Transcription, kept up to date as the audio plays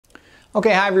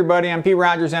Okay, hi everybody, I'm Pete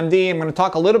Rogers, MD. I'm going to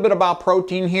talk a little bit about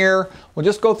protein here. We'll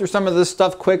just go through some of this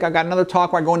stuff quick. I've got another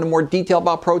talk where I go into more detail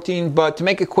about protein, but to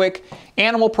make it quick,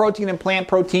 animal protein and plant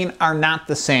protein are not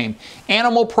the same.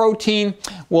 Animal protein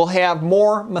will have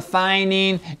more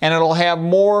methionine and it'll have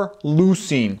more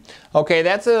leucine. Okay,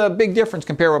 that's a big difference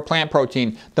compared with plant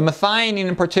protein. The methionine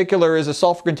in particular is a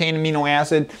sulfur-containing amino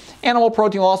acid. Animal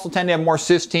protein will also tend to have more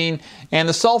cysteine, and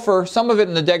the sulfur, some of it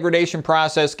in the degradation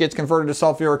process gets converted to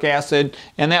sulfuric acid,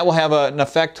 and that will have an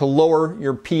effect to lower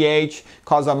your pH,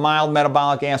 cause a mild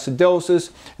metabolic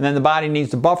acidosis, and then the body needs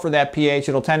to buffer that pH.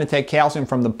 It'll tend to take calcium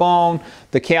from the bone.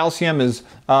 The calcium is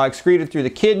excreted through the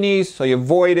kidneys, so you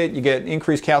avoid it. You get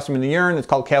increased calcium in the urine. It's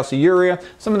called calciuria.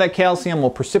 Some of that calcium will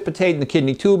precipitate in the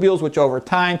kidney tubules, which over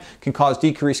time can cause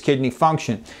decreased kidney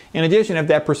function. In addition, if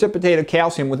that precipitated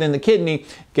calcium within the kidney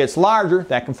gets larger,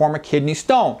 that can form a kidney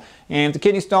stone. And if the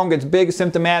kidney stone gets big,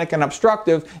 symptomatic, and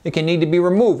obstructive, it can need to be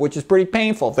removed, which is pretty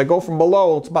painful. If they go from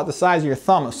below, it's about the size of your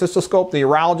thumb. A cystoscope the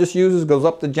urologist uses goes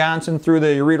up the Johnson through the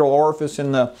ureteral orifice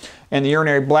in the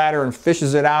urinary bladder and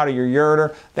fishes it out of your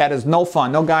ureter. That is no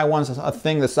fun. No guy wants a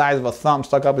thing the size of a thumb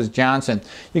stuck up his Johnson.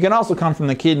 You can also come from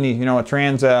the kidney, you know, a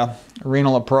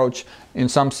transrenal approach in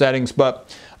some settings.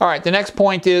 But all right, the next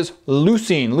point is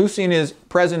leucine. Leucine is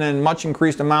present in much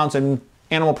increased amounts in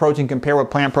animal protein compared with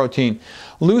plant protein.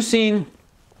 Leucine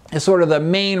is sort of the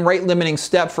main rate-limiting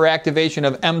step for activation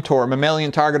of mTOR,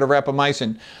 mammalian target of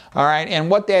rapamycin. All right, and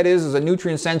what that is a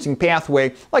nutrient-sensing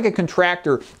pathway, like a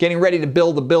contractor getting ready to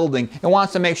build a building. It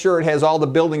wants to make sure it has all the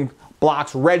building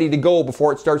blocks ready to go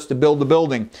before it starts to build the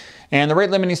building. And the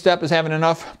rate-limiting step is having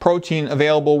enough protein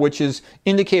available, which is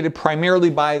indicated primarily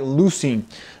by leucine.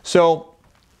 So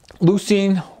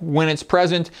leucine, when it's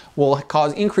present, will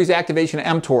cause increased activation of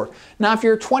mTOR. Now, if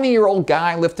you're a 20-year-old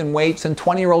guy lifting weights, and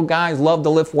 20-year-old guys love to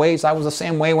lift weights, I was the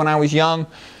same way when I was young,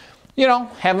 you know,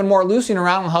 having more leucine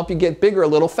around will help you get bigger a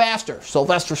little faster.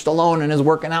 Sylvester Stallone in his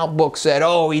working out book said,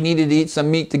 oh, he needed to eat some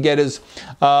meat to get his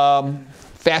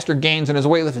faster gains in his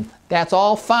weightlifting. That's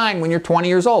all fine when you're 20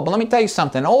 years old. But let me tell you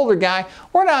something, an older guy,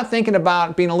 we're not thinking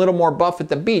about being a little more buff at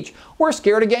the beach. We're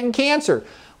scared of getting cancer.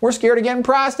 We're scared of getting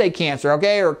prostate cancer,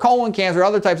 okay, or colon cancer,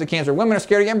 other types of cancer. Women are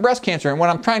scared of getting breast cancer. And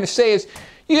what I'm trying to say is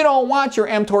you don't want your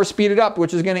mTOR speeded up,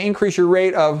 which is going to increase your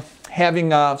rate of having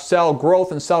cell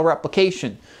growth and cell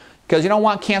replication, because you don't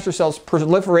want cancer cells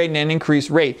proliferating at an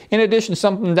increased rate. In addition,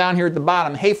 something down here at the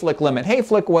bottom, Hayflick limit.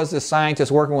 Hayflick was this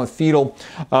scientist working with fetal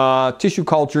tissue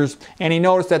cultures, and he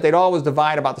noticed that they'd always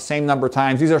divide about the same number of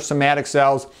times. These are somatic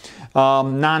cells,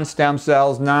 non-stem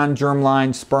cells,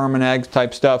 non-germline, sperm and eggs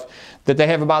type stuff, that they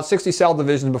have about 60 cell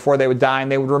divisions before they would die,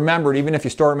 and they would remember it even if you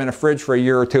store them in a fridge for a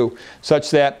year or two, such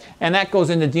that, and that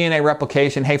goes into DNA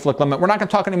replication, Hayflick limit. We're not going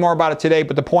to talk any more about it today,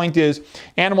 but the point is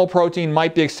animal protein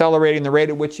might be accelerating the rate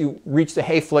at which you reach the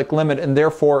Hayflick limit, and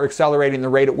therefore accelerating the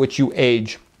rate at which you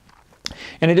age.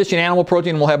 In addition, animal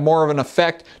protein will have more of an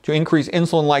effect to increase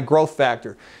insulin-like growth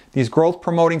factor. These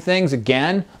growth-promoting things,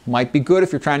 again, might be good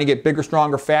if you're trying to get bigger,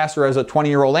 stronger, faster as a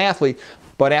 20-year-old athlete,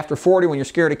 but after 40, when you're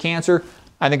scared of cancer,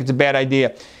 I think it's a bad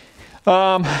idea.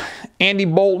 Andy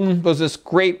Bolton was this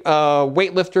great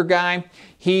weightlifter guy.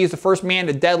 He's the first man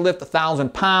to deadlift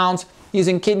 1,000 pounds. He's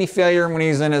in kidney failure when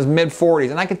he's in his mid-40s.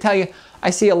 And I can tell you,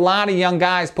 I see a lot of young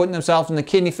guys putting themselves into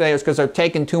kidney failures because they're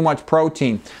taking too much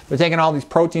protein. They're taking all these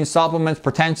protein supplements,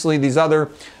 potentially these other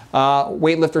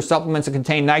weightlifter supplements that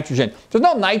contain nitrogen. There's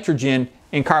no nitrogen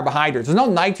in carbohydrates. There's no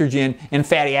nitrogen in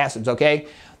fatty acids, okay?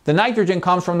 The nitrogen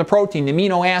comes from the protein, the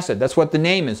amino acid. That's what the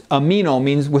name is. Amino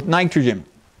means with nitrogen.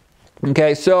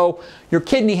 Okay, so your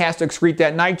kidney has to excrete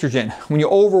that nitrogen. When you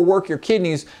overwork your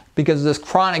kidneys because of this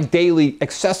chronic daily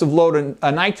excessive load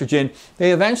of nitrogen,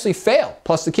 they eventually fail.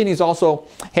 Plus the kidneys also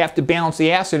have to balance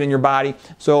the acid in your body.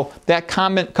 So that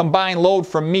combined load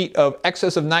from meat of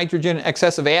excessive nitrogen and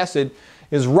excessive acid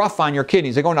is rough on your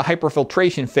kidneys. They go into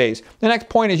hyperfiltration phase. The next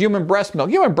point is human breast milk.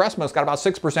 Human breast milk's got about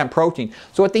 6% protein.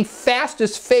 So at the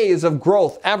fastest phase of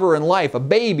growth ever in life, a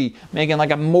baby making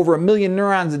like over 1 million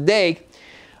neurons a day,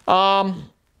 and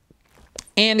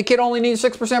the kid only needs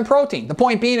 6% protein. The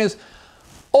point being is,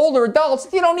 older adults,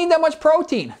 you don't need that much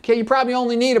protein. Okay, you probably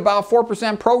only need about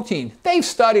 4% protein. They've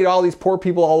studied all these poor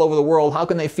people all over the world. How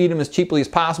can they feed them as cheaply as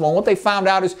possible? And what they found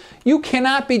out is you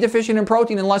cannot be deficient in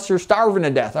protein unless you're starving to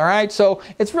death, all right? So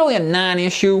it's really a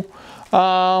non-issue.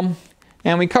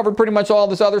 And we covered pretty much all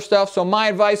this other stuff. So my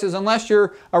advice is, unless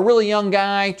you're a really young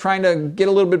guy trying to get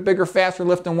a little bit bigger, faster,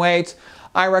 lifting weights,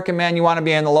 I recommend you want to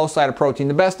be on the low side of protein.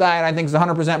 The best diet I think is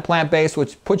 100% plant-based,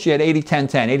 which puts you at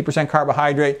 80-10-10. 80%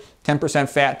 carbohydrate, 10%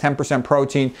 fat, 10%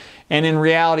 protein. And in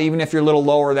reality, even if you're a little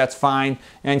lower, that's fine.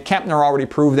 And Kempner already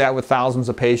proved that with thousands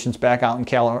of patients back out in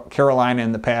Carolina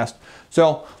in the past.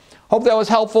 So hope that was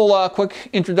helpful. Quick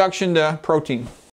introduction to protein.